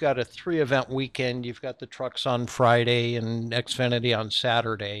 If you've got a 3-event weekend, you've got the trucks on Friday and Xfinity on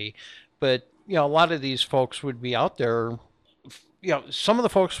Saturday. But, a lot of these folks would be out there. Some of the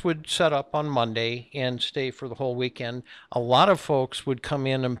folks would set up on Monday and stay for the whole weekend. A lot of folks would come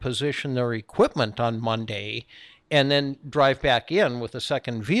in and position their equipment on Monday and then drive back in with a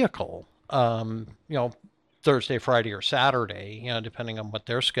second vehicle, Thursday, Friday, or Saturday, depending on what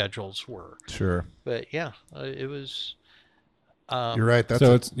their schedules were. Sure. But it was. You're right.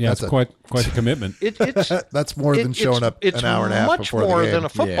 That's quite a commitment. It's that's more than showing up an hour and a half before the game. It's much more than a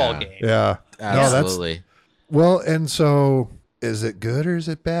football game. Yeah, absolutely. Well, and so is it good or is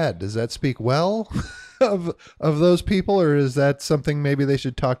it bad? Does that speak well of those people, or is that something maybe they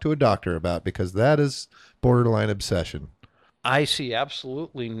should talk to a doctor about, because that is borderline obsession? I see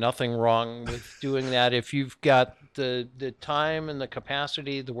absolutely nothing wrong with doing that if you've got the time and the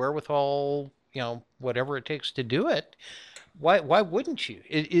capacity, the wherewithal, whatever it takes to do it. Why wouldn't you?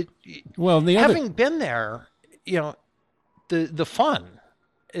 Having been there, the fun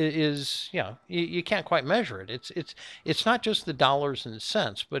is, you can't quite measure it. It's not just the dollars and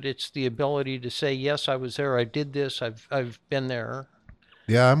cents, but it's the ability to say, yes, I was there, I did this, I've been there.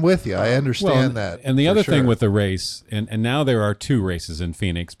 Yeah, I'm with you. I understand that. And the other thing with the race, and now there are 2 races in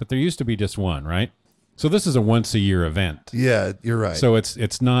Phoenix, but there used to be just one, right? So this is a once-a-year event. Yeah, you're right. So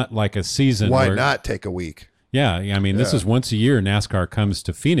it's not like a season. Why not take a week? Yeah, I mean, this is once a year NASCAR comes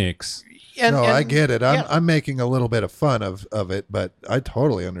to Phoenix. I get it. I'm making a little bit of fun of it, but I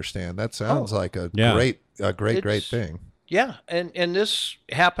totally understand. That sounds like a great thing. Yeah, and this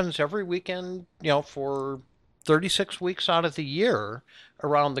happens every weekend, for 36 weeks out of the year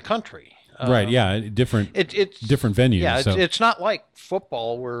around the country. Right, yeah, different venues. Yeah, it's not like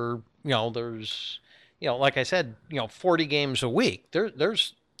football where, there's, like I said, 40 games a week.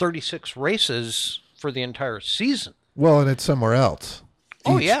 There's 36 races for the entire season. Well, and it's somewhere else.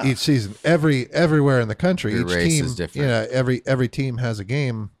 Each season, everywhere in the country, each race team is different. Every team has a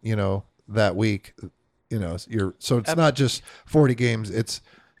game, that week. So it's not just 40 games. It's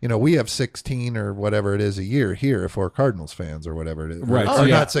we have 16 or whatever it is a year here if we're Cardinals fans or whatever it is. Right. Or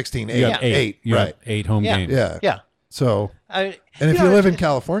not 16, 8. You have 8. You have right. 8 home games. Yeah. Yeah. So, and if you live in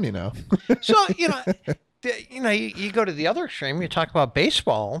California now. So, You go to the other extreme. You talk about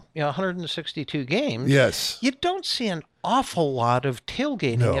baseball. 162 games. Yes. You don't see an awful lot of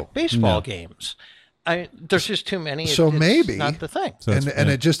tailgating at baseball games. There's just too many. So maybe not the thing. So and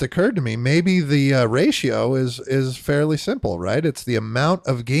it just occurred to me, maybe the ratio is fairly simple, right? It's the amount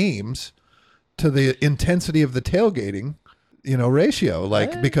of games to the intensity of the tailgating, ratio.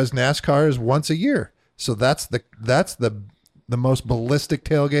 Because NASCAR is once a year, so that's the most ballistic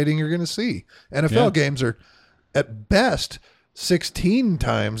tailgating you're going to see. NFL games are at best 16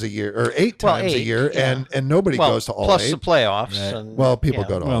 times a year or 8 times a year, and nobody goes to all plus 8. The playoffs. Right. And, people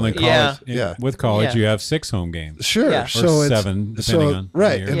go to all 8. College, with college, you have 6 home games. Sure. Yeah. So or 7, depending on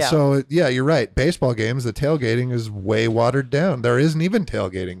right. the year. And so, you're right. Baseball games, the tailgating is way watered down. There isn't even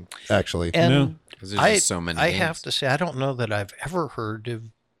tailgating, actually. And there's just so many games. have to say, I don't know that I've ever heard of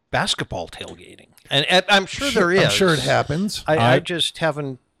basketball tailgating. And I'm sure there is. I'm sure it happens. I just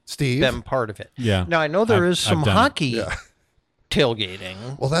haven't been part of it. Yeah. Now, I know there is some hockey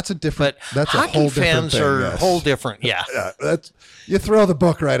tailgating. Well, that's a different. That's hockey a whole different fans thing. are whole different. Yeah. That's you throw the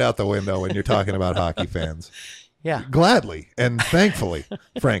book right out the window when you're talking about hockey fans. Yeah. Gladly and thankfully,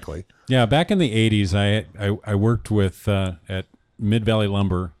 frankly. Yeah. Back in the 80s, I worked with at Mid Valley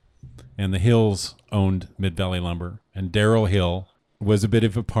Lumber, and the Hills owned Mid Valley Lumber, and Darrell Hill was a bit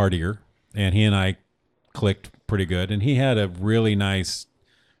of a partier, and he and I clicked pretty good, and he had a really nice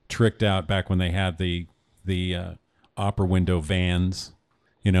tricked out back when they had the opera window vans,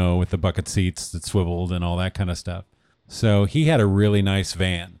 with the bucket seats that swiveled and all that kind of stuff. So he had a really nice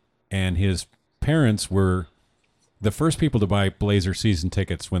van, and his parents were the first people to buy Blazer season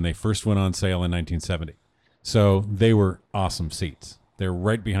tickets when they first went on sale in 1970. So they were awesome seats. They're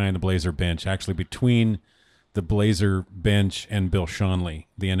right behind the Blazer bench, actually between the Blazer bench and Bill Schonley,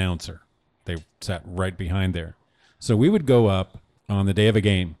 the announcer. They sat right behind there. So we would go up on the day of a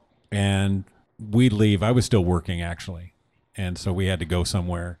game, and we'd leave. I was still working, actually, and so we had to go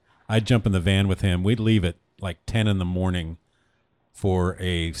somewhere. I'd jump in the van with him. We'd leave at like 10 in the morning for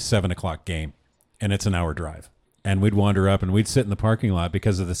a 7 o'clock game, and it's an hour drive. And we'd wander up, and we'd sit in the parking lot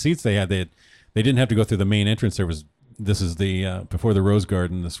because of the seats they had. They didn't have to go through the main entrance. This is the before the Rose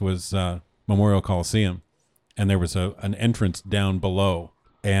Garden. This was Memorial Coliseum, and there was an entrance down below.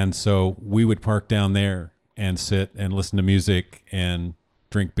 And so we would park down there and sit and listen to music and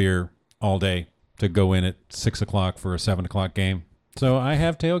drink beer all day to go in at 6 o'clock for a 7 o'clock game. So I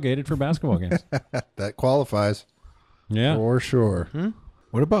have tailgated for basketball games. That qualifies. Yeah. For sure.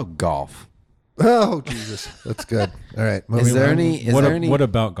 What about golf? Oh, Jesus. That's good. All right. Is there any? What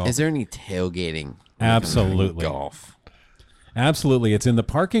about golf? Is there any tailgating? Absolutely. Golf. Absolutely. It's in the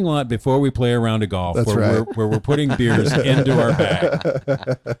parking lot before we play a round of golf. That's where right. we're putting beers into our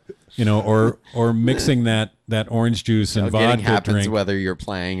bag. Or mixing that orange juice and vodka happens drink. whether you're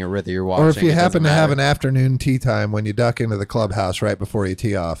playing or whether you're watching. Or if you happen to have an afternoon tea time when you duck into the clubhouse right before you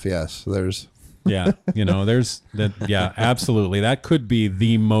tee off. Yes, there's. Yeah, there's that. Yeah, absolutely. That could be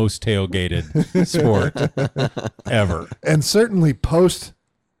the most tailgated sport ever. And certainly post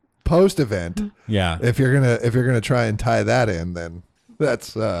event. Yeah. If you're gonna try and tie that in, then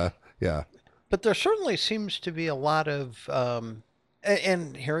that's yeah. But there certainly seems to be a lot of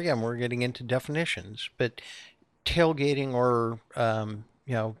and here again we're getting into definitions, but tailgating or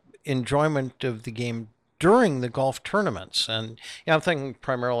enjoyment of the game during the golf tournaments. And I'm thinking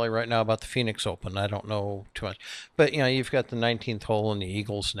primarily right now about the Phoenix Open. I don't know too much, but you've got the 19th hole in the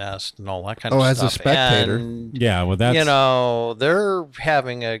Eagle's Nest and all that kind of stuff. As a spectator. And, yeah, well that's they're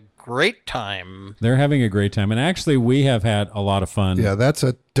having a great time. They're having a great time, and actually we have had a lot of fun. Yeah, that's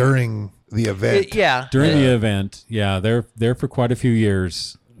during the event. During the event. Yeah, they're there for quite a few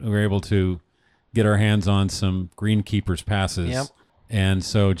years. We were able to get our hands on some greenkeepers passes. Yep. And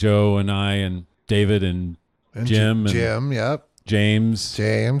so Joe and I and David and Jim, yep. James,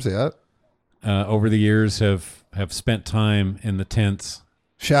 yep. Over the years have spent time in the tents.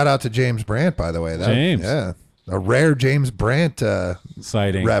 Shout out to James Brandt, by the way. James. Yeah. A rare James Brandt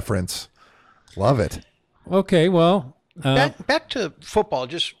sighting reference. Love it. Okay, well. Back to football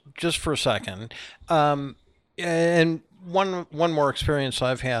just for a second. And one more experience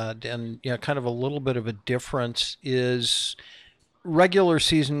I've had, and kind of a little bit of a difference, is regular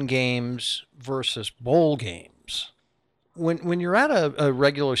season games versus bowl games. When you're at a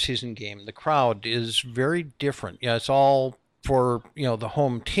regular season game, the crowd is very different. It's all for the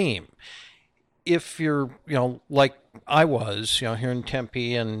home team. If you're like I was here in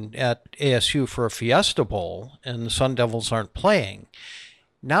Tempe and at ASU for a Fiesta Bowl, and the Sun Devils aren't playing,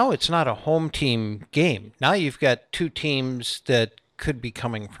 now it's not a home team game. Now you've got two teams that could be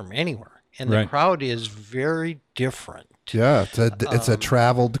coming from anywhere, and the crowd is very different. Yeah, it's a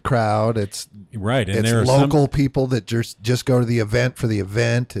traveled crowd. It's right, and it's there are local people that just go to the event for the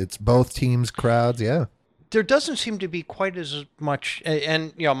event. It's both teams' crowds. Yeah. There doesn't seem to be quite as much,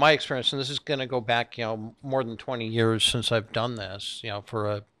 and my experience, and this is going to go back, more than 20 years since I've done this,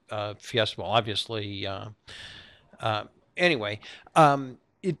 for a fiesta. Obviously, anyway,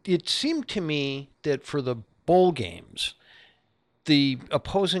 it seemed to me that for the bowl games, the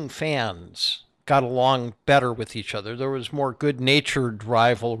opposing fans got along better with each other. There was more good-natured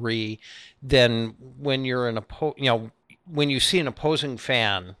rivalry than when you're when you see an opposing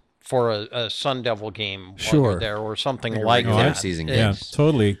fan for a Sun Devil game while you're there or something like that. Season game. Yeah,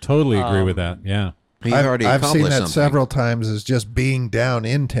 totally agree with that. Yeah. I've seen that several times as just being down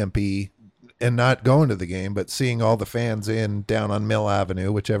in Tempe and not going to the game, but seeing all the fans down on Mill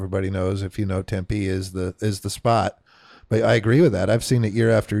Avenue, which everybody knows, if you know Tempe, is the spot. But I agree with that. I've seen it year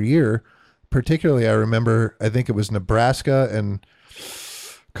after year. Particularly, I remember, I think it was Nebraska and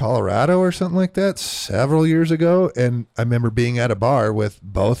Colorado or something like that several years ago. And I remember being at a bar with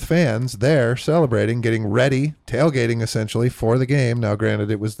both fans there celebrating, getting ready, tailgating essentially for the game. Now, granted,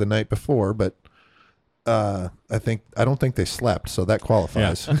 it was the night before, but I don't think they slept, so that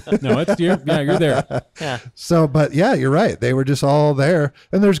qualifies. Yeah. No, you're there. Yeah. So, but yeah, you're right. They were just all there,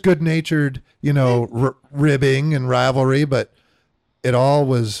 and there's good-natured, ribbing and rivalry, but it all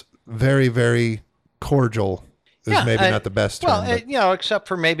was very, very cordial. Is maybe not the best term. Well, except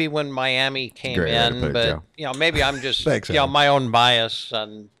for maybe when Miami came in, but maybe I'm just Thanks, my own bias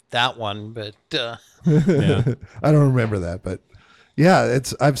on that one, but Yeah. I don't remember that, but. Yeah,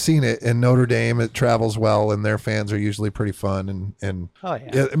 I've seen it in Notre Dame. It travels well, and their fans are usually pretty fun. And oh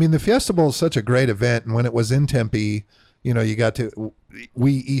yeah, I mean the Fiesta Bowl is such a great event, and when it was in Tempe, you got to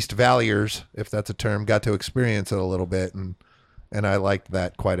we East Valleyers, if that's a term, got to experience it a little bit, and I liked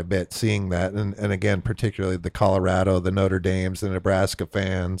that quite a bit, seeing that, and again particularly the Colorado, the Notre Dames, the Nebraska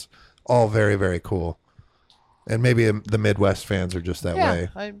fans, all very, very cool, and maybe the Midwest fans are just that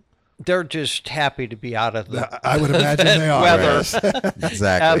way. They're just happy to be out of the I would imagine they are. Weather.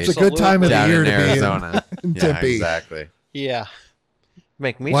 Exactly. It's a good time of the year in to Arizona. be in Tempe. Yeah, exactly. Yeah.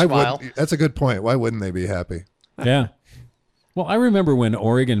 Make me smile. That's a good point. Why wouldn't they be happy? Yeah. Well, I remember when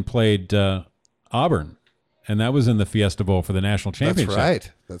Oregon played Auburn, and that was in the Fiesta Bowl for the national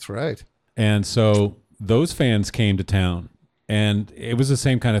championship. That's right. And so those fans came to town, and it was the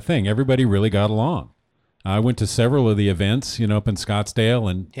same kind of thing. Everybody really got along. I went to several of the events, up in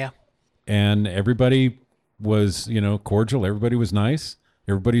Scottsdale, and everybody was, cordial. Everybody was nice.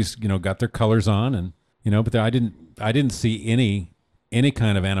 Everybody's, got their colors on, and but I didn't see any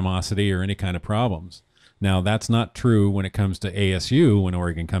kind of animosity or any kind of problems. Now that's not true when it comes to ASU when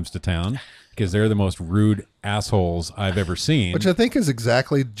Oregon comes to town, because they're the most rude assholes I've ever seen. Which I think is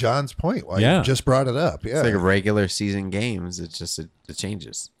exactly John's point. Why you just brought it up. Yeah, it's like a regular season games. It's just it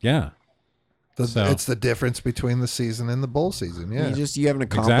changes. Yeah. It's the difference between the season and the bowl season. Yeah, you haven't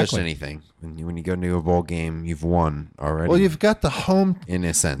accomplished anything when you go to a bowl game. You've won already. Well, you've got the home in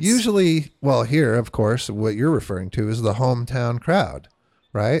a sense. Usually, here, of course, what you're referring to is the hometown crowd,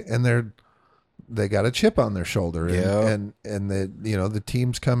 right? And they got a chip on their shoulder, and the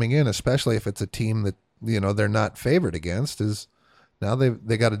teams coming in, especially if it's a team that they're not favored against, is now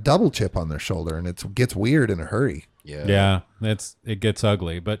they got a double chip on their shoulder, and it gets weird in a hurry. Yeah, it gets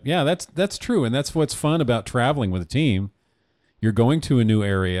ugly, but yeah, that's true, and that's what's fun about traveling with a team. You're going to a new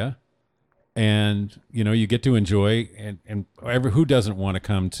area, and you get to enjoy, and who doesn't want to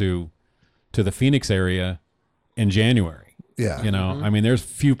come to the Phoenix area in January? Yeah, I mean, there's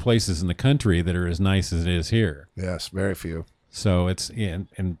few places in the country that are as nice as it is here. Yes, very few. So it's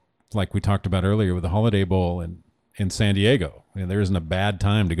and like we talked about earlier with the Holiday Bowl in San Diego, there isn't a bad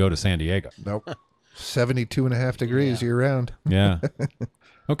time to go to San Diego. Nope. 72.5 degrees year round. Yeah.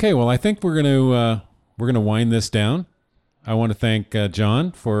 Okay. Well, I think we're gonna wind this down. I want to thank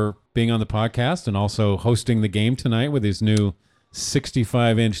John for being on the podcast and also hosting the game tonight with his new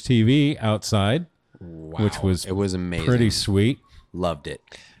 65-inch TV outside, which was amazing, pretty sweet. Loved it.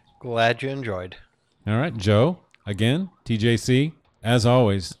 Glad you enjoyed. All right, Joe. Again, TJC, as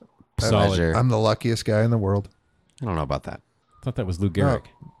always, solid. Pleasure. I'm the luckiest guy in the world. I don't know about that. I thought that was Lou Gehrig.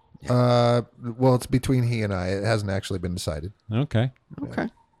 Well, it's between he and I. It hasn't actually been decided. Okay. Okay.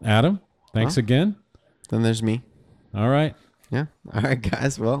 Adam, thanks again. Then there's me. All right. Yeah. All right,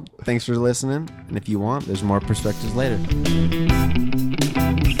 guys. Well, thanks for listening. And if you want, there's more perspectives later.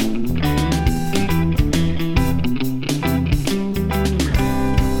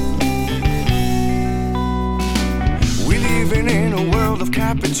 Of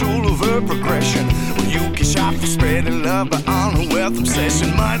capital over progression, where you can shop for spreading love but on a wealth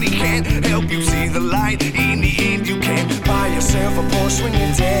obsession. Money can't help you see the light. In the end, you can't ghost when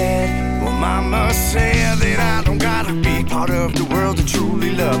you're dead. Well, mama said that I don't gotta be part of the world to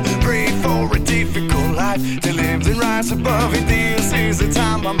truly love. Pray for a difficult life to live and rise above it. This is the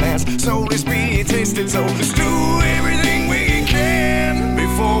time my man's soul is being tasted. So let's do everything we can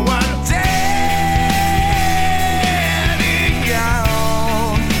before we're dead and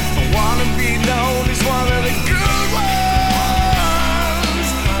gone. I wanna be known as one of the good ones,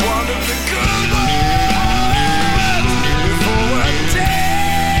 one of the good ones before we're dead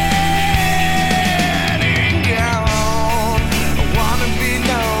and gone. I wanna be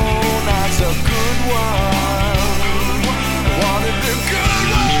known as a good one, one of the good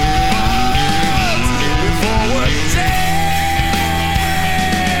ones before we're dead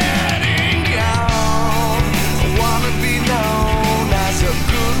and gone. I wanna be known as a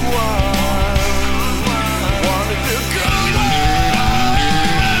good one, one of the good ones.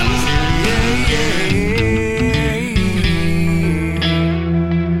 Yeah, yeah.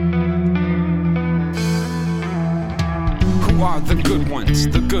 Who are the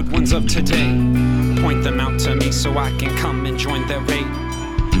good ones of today? Point them out to me so I can come and join their raid.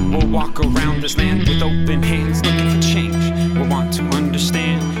 We'll walk around this land with open hands, looking for change. We'll want to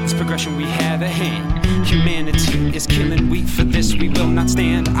understand this progression we have at hand. Humanity is killing, we for this we will not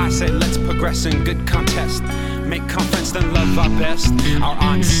stand. I say let's progress in good contest. Make conference, then love our best. Our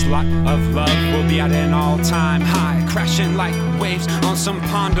onslaught of love will be at an all-time high, crashing like waves on some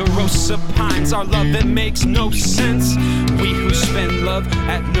ponderosa pines. Our love that makes no sense. We who spend love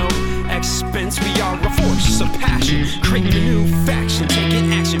at no expense. We are a force of passion, creating a new faction,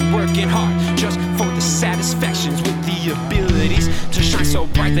 taking action, working hard just for the satisfactions, with the abilities to shine so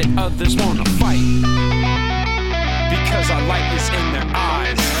bright that others wanna fight, because our light is in their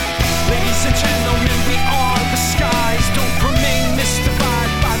eyes. Ladies and gentlemen, we are the skies. Don't remain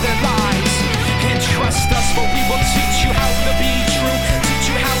mystified by their lies, and trust us, for we will teach you how to be